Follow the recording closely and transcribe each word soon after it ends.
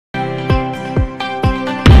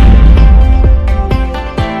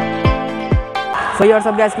So what's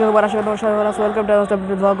up guys, welcome to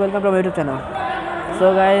the vlog, welcome to my YouTube channel.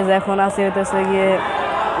 So guys, এখন আসি হইতেছে গিয়ে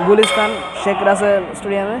গুলিস্তান শেখ রাসেল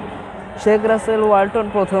স্টেডিয়ামে। শেখ রাসেল ওয়ালটন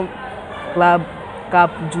প্রথম club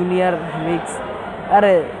cup junior mix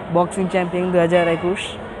boxing champion 2021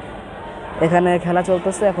 এখানে খেলা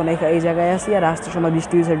চলতেছে। এখন এই জায়গায় আছি আর আসতে সময়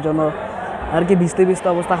বৃষ্টি হয়েছে জন্য আর কি ভিজতে ভিজতে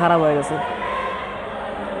অবস্থা খারাপ হয়ে গেছে।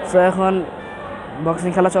 সো এখন বক্সিং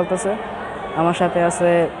খেলা চলতেছে, আমার সাথে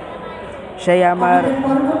আছে সেই আমার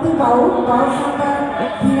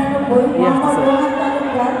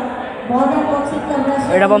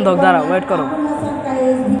এটা বন্ধ দাঁড়া, ওয়েট করো।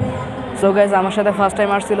 সো গাইজ আমার সাথে ফার্স্ট টাইম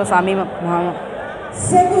আসছিল সামি মোহাম্মদ,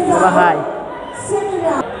 হাই।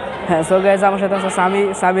 হ্যাঁ, সো গাইজ আমার সাথে আছে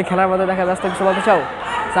সামি খেলার মধ্যে দেখা যাচ্ছে। কিছু বলতে চাও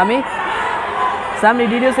Sami?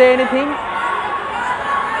 Did you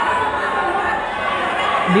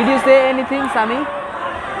say anything? Sami?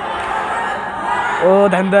 ও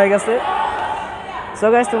ধ্যান হয়ে গেছে। সো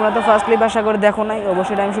গাইস তোমরা তো ফার্স্ট ক্লিপ আশা করে দেখো নাই,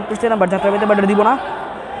 অবশ্যই টাইম শুট করছিলাম বাট যাত্রা পেতে বাট দিব না।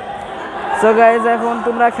 সো গাইস এখন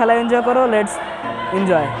তোমরা খেলা এনজয় করো, let's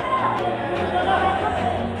enjoy.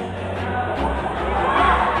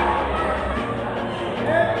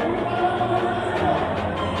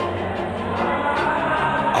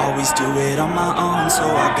 Always do it on my own, so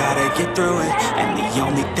I gotta get through it. And the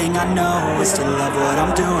only thing I know is to love what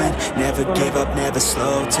I'm doing. Never give up, never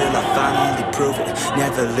slow, till I finally prove it.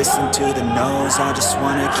 Never listen to the no's, I just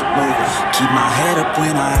wanna keep moving. Keep my head up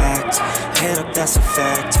when I act, head up that's a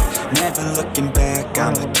fact. Never looking back,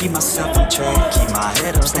 I'ma keep myself on track. Keep my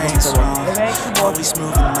head up, staying strong, always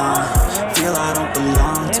moving on. Feel I don't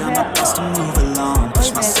belong, tell my best to move along. Push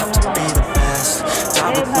myself to be the best,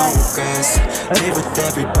 die with no regrets. Live with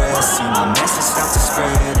every breath, see my message start to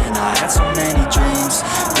spread. And I had so many dreams,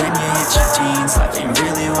 when you hit your teens, life ain't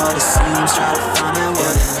really what it seems. Try to find out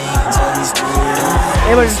what it means, always do it on my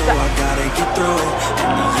own, so I gotta get through it.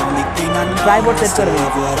 And the only thing I know is to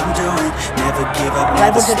love what I'm doing. Never give up,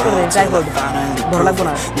 never slow, till I finally prove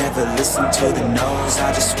it. Never listen to the no's, I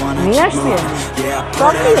just wanna keep moving. Yeah, I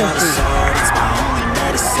put out all the sword, it's my only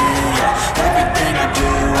medicine. Yeah, everything I do,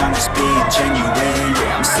 I'm just being genuine.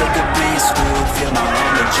 Yeah, I'm sick of being screwed, feel my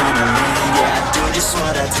own adrenaline. Yeah, I do just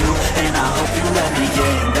what I do, and I hope you let me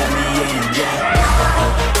in, yeah.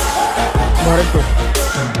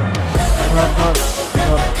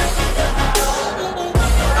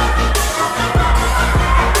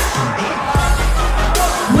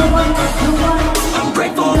 I'm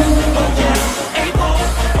grateful, oh yeah, able,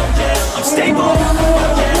 oh yeah, I'm stable, oh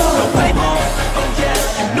yeah, no label, oh yeah,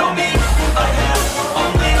 you know me, I have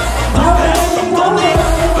only my path, I'm lonely,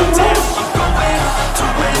 but damn, I'm going to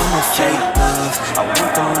win. I'm a fake love, I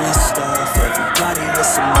want all this stuff, everybody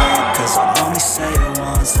listen up, cause I'll only say it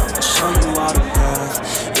once. I'ma show you all the love,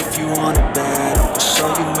 if you want it bad, I'ma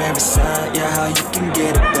show you every side, yeah, how you can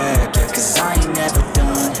get it back, yeah, cause I ain't never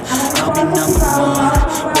done, I'll be number one,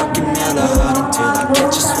 working hella hard until I get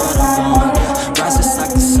just what I want, yeah, rises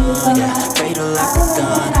like the sun, yeah, fatal like a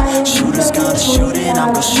gun, shooters gonna shoot it, I'm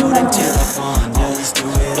gonna shoot until I fall, yeah, let's do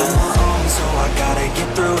it on my own, so I gotta get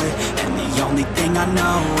through it, and the only thing I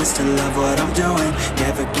know is to love what I'm doing,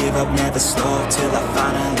 never give up, never slow, till I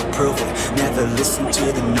finally prove it, never listen to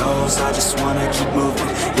the no's, I just wanna keep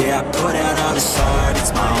moving, yeah, I put out all this art,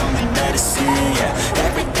 it's my only medicine, yeah,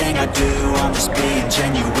 everything I do, I'm just being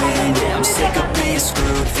genuine, yeah, I'm sick of being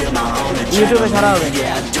screwed, feel my own adrenaline,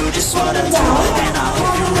 yeah, I do just what I do, and I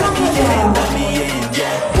hope you let me in,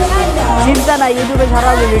 yeah. চিন্তা নাই, ইউটিউবে ছাড়া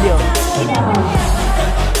হবে video.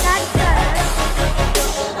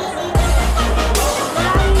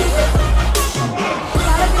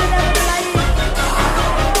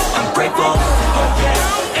 I'm grateful, oh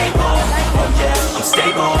yeah, able, oh yeah, I'm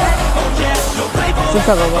stable, oh yeah, no label,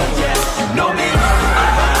 oh yeah, you know me,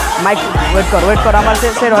 mic wait কর, আমার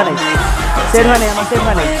set হয় নাই,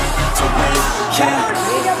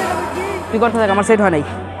 তুই করতে থাক, আমার সেট হয় নাই।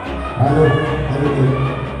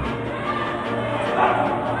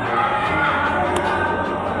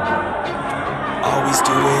 always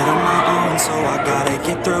do it on my own, so I gotta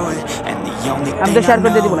get through it. And the only thing I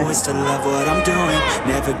know is to love what I'm doing.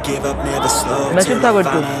 Never give up, never slow, till I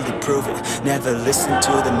finally prove it. Never listen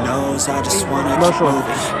to the no's, I just wanna keep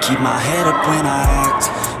moving. Keep my head up when I act,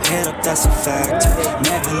 head up that's a fact.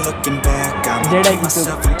 Never looking back, I'ma keep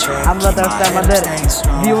myself on track. Keep my head up staying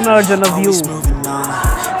strong, always moving on.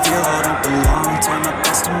 Feel I don't belong, try my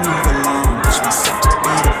best to move along. Push myself to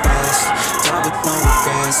be the best, die with no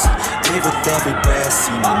regrets. Live with every breath,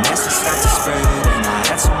 see my message start to spread. And I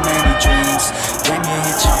had so many dreams, when you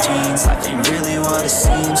hit your teens, life ain't really what it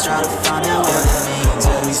seems. Try to find out what it means,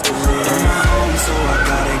 always do it on my own, so I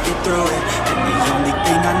gotta get through it. And the only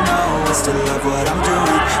thing I know is to love what I'm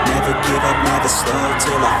doing. Never give up, never slow,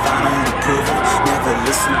 till I finally prove it. Never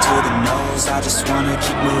listen to the no's, I just wanna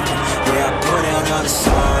keep moving. Yeah, I put out all this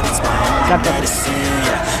art, it's my own medicine.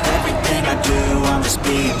 Yeah, everything I do, I'm just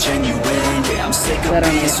being genuine. Yeah, I'm sick of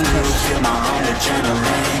being screwed, feel my own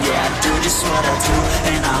adrenaline. Yeah, I do just what I do,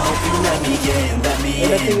 and I hope you let me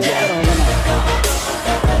in, yeah.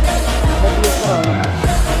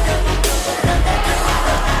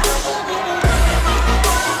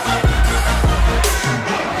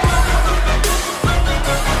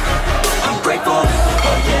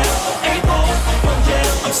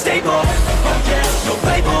 Stable, oh yeah, no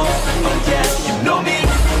label, oh yeah, you know me.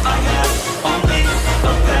 I have only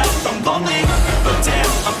a path, I'm lonely, but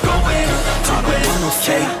damn, I'm going to win. I want no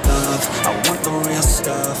fake love, I want the real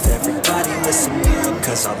stuff. Everybody listen up,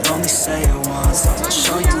 cause I'll only say it once. I'll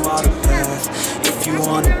show you all the path, if you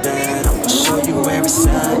want it bad. I'ma show you where it's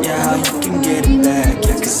at, yeah, how you can get it back.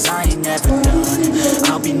 Yeah, cause I ain't never done,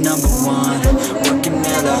 I'll be number one. Working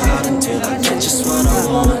hella hard until I get just what I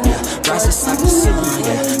want, yeah. Rises like the sun,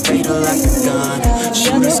 yeah, fatal like a gun.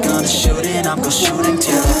 Shooters gonna shoot it, I'm gonna shoot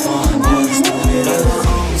until I fall. Always do it on my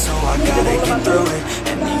own, so I gotta get through it.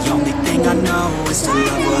 And the only thing I know is to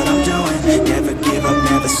love what I'm doing. Never give up,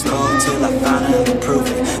 never slow, till I finally prove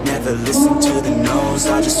it. Never listen to the no's,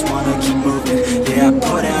 I just wanna keep moving. Yeah, I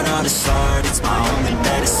put out all this art, it's my only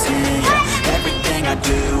medicine. Yeah, everything I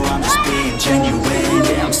do, I'm just being genuine.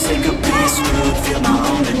 Yeah, I'm sick of being screwed, feel my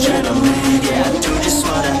own adrenaline. Yeah, I do just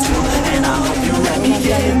what I do, and I hope you let me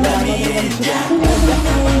in, yeah.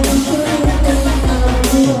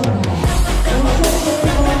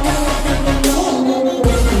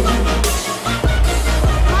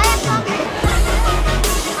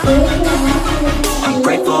 I'm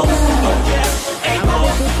grateful, oh yeah, able,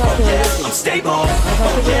 oh yeah, I'm stable,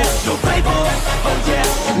 oh yeah, no label, oh yeah,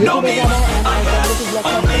 you know me. I have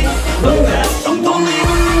only a path, I'm lonely,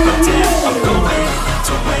 but damn, I'm going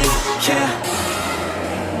to win, yeah.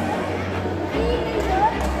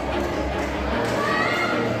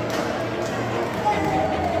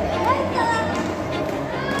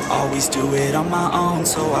 Always do it on my own,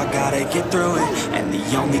 so I gotta get through it. And the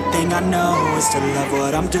only thing I know is to love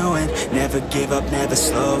what I'm doing. Never give up, never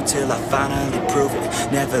slow, till I finally prove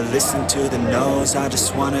it. Never listen to the no's, I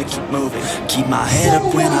just wanna keep moving. Keep my head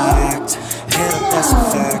up when I act, head up, that's a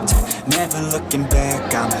fact. Never looking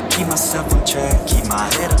back, I'ma keep myself on track. Keep my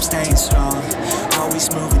head up, staying strong, always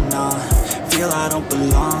moving on. Feel I don't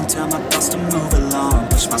belong, tell my thoughts to move along.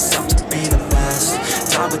 Push myself to be the best,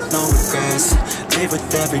 die with no regrets. Live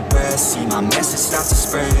with every breath, see my message start to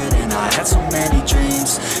spread. And I had so many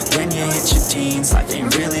dreams, when you hit your teens. Life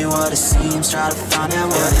ain't really what it seems, try to find out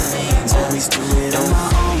what it means. Always do it on my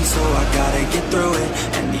own, so I gotta get through it.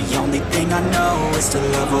 And the only thing I know is to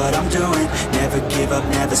love what I'm doing. Never give up,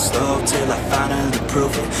 never slow, till I finally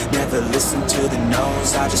prove it. Never listen to the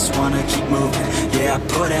no's, I just wanna keep moving. Yeah, I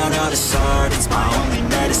put out all this art, it's my only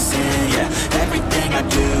medicine. Yeah, everything I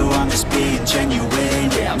do, I'm just being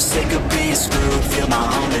genuine. Yeah, I'm sick of being screwed, feel my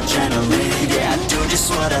own adrenaline. Yeah, I do just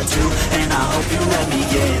what I do, and I hope you let me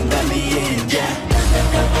in, yeah.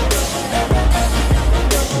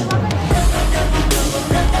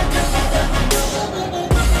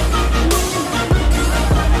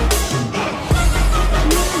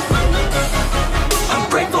 I'm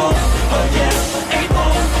grateful, oh yeah,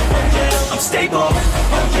 able, oh yeah, I'm stable,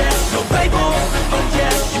 oh yeah, no label, oh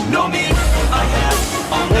yeah, you know me. I have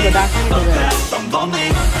only a path, I'm lonely,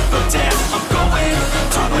 but damn, I'm going to win.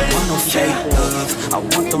 I want no fake love, I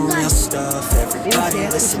want the real stuff. Everybody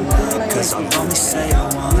listen up, cause I'll only say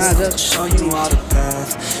it once. I'll show you all the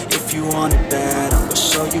path, if you want it bad. I'm gonna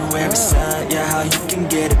show you where it's at, yeah, how you can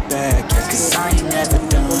get it back. Yeah, cause I ain't never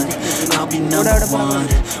done, I'll be number one.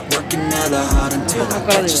 Working hella hard until I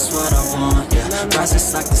get just what I want. Yeah, rises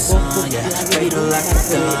like the sun, yeah, fatal like a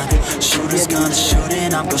gun. Shooters gonna shoot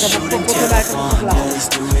it, I'm gonna shoot until I fall. Always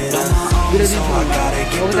do it on my own, so I gotta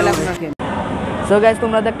get through it. So guys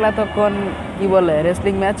তোমরা দেখলা তখন কি বলে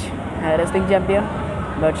wrestling match, হ্যাঁ wrestling champion,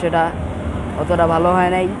 but সেটা অতটা ভালো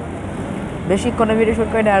হয় নাই। বেশিক্ষণে ভিডিও শ্যুট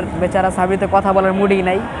করে আর বেচারা সাবিতে কথা বলার মুডই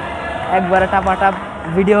নাই, একবারে টাপাটাপ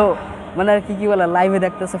ভিডিও মানে আর কি বলে লাইভে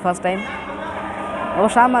দেখতেছে ফার্স্ট টাইম।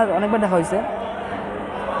 অবশ্য আমার অনেকবার দেখা হয়েছে।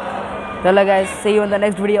 তাহলে guys C you in the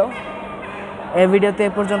next video. এই ভিডিওতে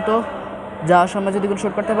এ পর্যন্ত, যাওয়ার সময় যদি কোনো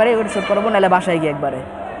শ্যুট করতে পারি ওটা শ্যুট করবো, নাহলে বাসায় গিয়ে একবারে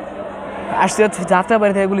আসছি হচ্ছে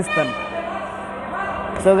যাত্রাবাড়ি থেকে গুলিস্তান।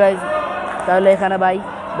 সো গাইজ তাহলে এখানে বাই,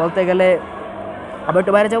 বলতে গেলে আবার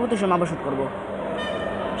একটু বাইরে যাবো, তো সময় আবার শ্যুট করবো।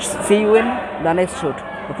 C you in the next shoot,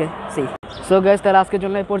 okay C. So guys তাহলে আজকের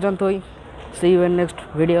জন্য এই পর্যন্তই, C you in next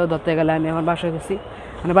video. ধরতে গেলে আমি এখন বাসায় গেছি,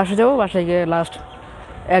 মানে বাসায় যাবো, বাসায় গিয়ে লাস্ট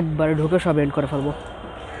একবারে ঢুকে সব এন্ড করে ফেলবো।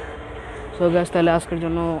 সো গাইস তাহলে আজকের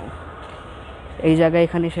জন্য এই জায়গায়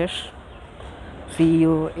এখানেই শেষ। C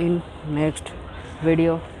you in next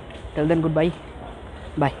video, till then good bye,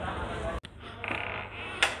 by.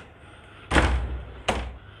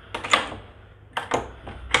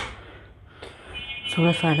 So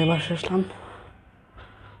guys finally বাসে আসলাম,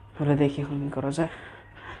 তাহলে দেখি এখন কী করা যায়।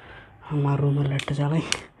 আমার রুমের লাইটটা জ্বালাই,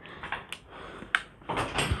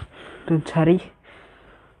 তো ছাড়ি।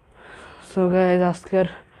 সো গাইস আজকের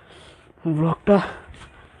ব্লগটা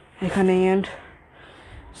এখানে and,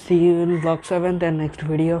 C you in blog 7 then next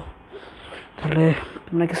video. তাহলে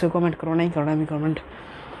তোমরা কিছু কমেন্ট করো নাই, কারণ আমি কমেন্ট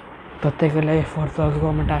করতে গেলে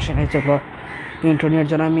কমেন্ট আসে নাই। চলো ইন্ট্রো নেওয়ার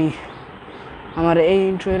জন্য আমি আমার এই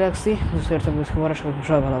ইন্ট্রোই রাখছি। খবর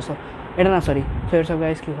সবাই ভালো আছো, এটা না সরি সব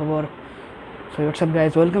গাইস কী খবর। So WhatsApp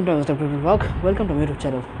guys, welcome to MSWT blog, welcome to YouTube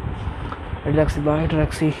channel. এটা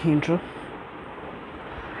রাখছি ইন্ট্রো,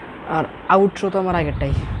 আর আউটরো তো আমার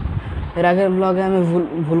আগেরটাই। এর আগের ব্লগে আমি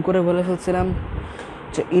ভুল করে বলে ফেলছিলাম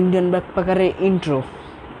যে ইন্ডিয়ান ব্যাকপ্যাকারের ইন্ট্রো,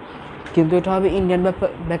 কিন্তু এটা হবে ইন্ডিয়ান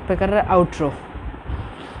ব্যাকপ্যাকারের আউটরো।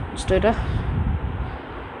 তো এটা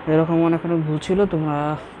এরকম অনেক ভুল ছিল, তোমরা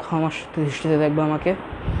ক্ষমার দৃষ্টিতে দেখবে আমাকে।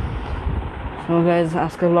 সো গাইজ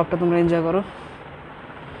আজকের ব্লগটা তোমরা এনজয় করো,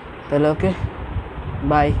 তাহলে okay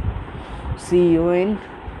bye, C you in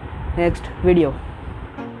next video.